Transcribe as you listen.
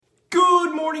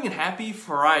morning and happy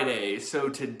Friday. So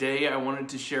today I wanted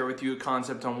to share with you a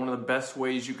concept on one of the best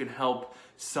ways you can help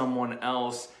someone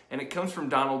else. And it comes from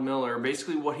Donald Miller.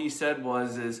 Basically what he said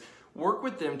is work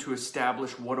with them to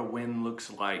establish what a win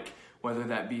looks like, whether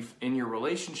that be in your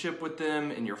relationship with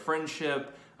them, in your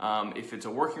friendship, if it's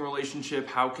a working relationship,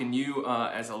 how can you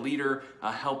as a leader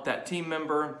help that team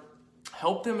member,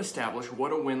 help them establish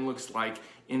what a win looks like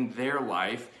in their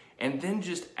life, and then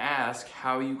just ask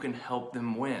how you can help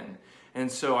them win. And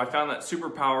so I found that super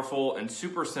powerful and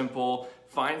super simple.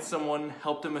 Find someone,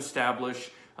 help them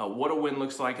establish what a win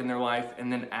looks like in their life,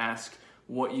 and then ask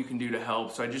what you can do to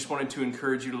help. So I just wanted to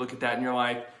encourage you to look at that in your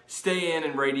life. Stay in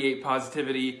and radiate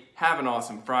positivity. Have an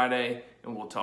awesome Friday, and we'll talk.